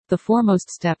The foremost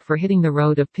step for hitting the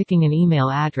road of picking an email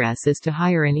address is to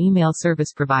hire an email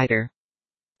service provider.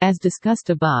 As discussed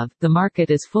above, the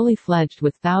market is fully fledged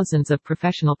with thousands of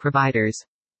professional providers.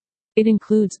 It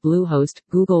includes Bluehost,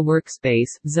 Google Workspace,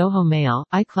 Zoho Mail,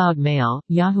 iCloud Mail,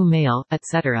 Yahoo Mail,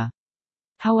 etc.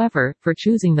 However, for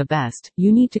choosing the best,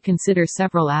 you need to consider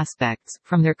several aspects,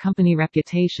 from their company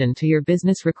reputation to your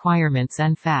business requirements.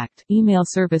 And fact, email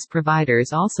service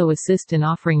providers also assist in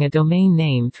offering a domain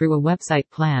name through a website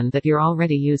plan that you're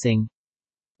already using.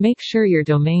 Make sure your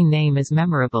domain name is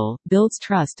memorable, builds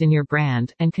trust in your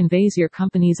brand, and conveys your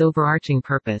company's overarching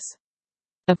purpose.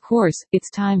 Of course,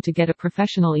 it's time to get a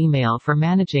professional email for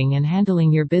managing and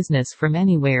handling your business from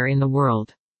anywhere in the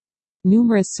world.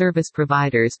 Numerous service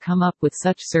providers come up with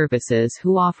such services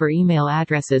who offer email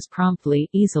addresses promptly,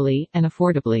 easily, and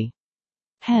affordably.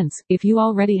 Hence, if you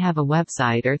already have a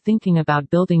website or thinking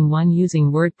about building one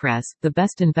using WordPress, the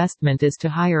best investment is to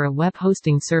hire a web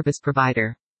hosting service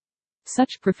provider.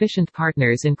 Such proficient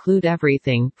partners include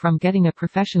everything from getting a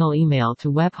professional email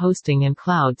to web hosting and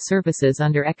cloud services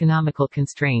under economical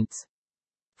constraints.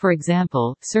 For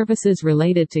example, services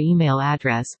related to email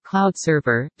address, cloud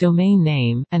server, domain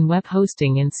name, and web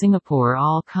hosting in Singapore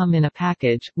all come in a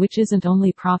package, which isn't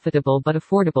only profitable but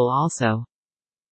affordable also.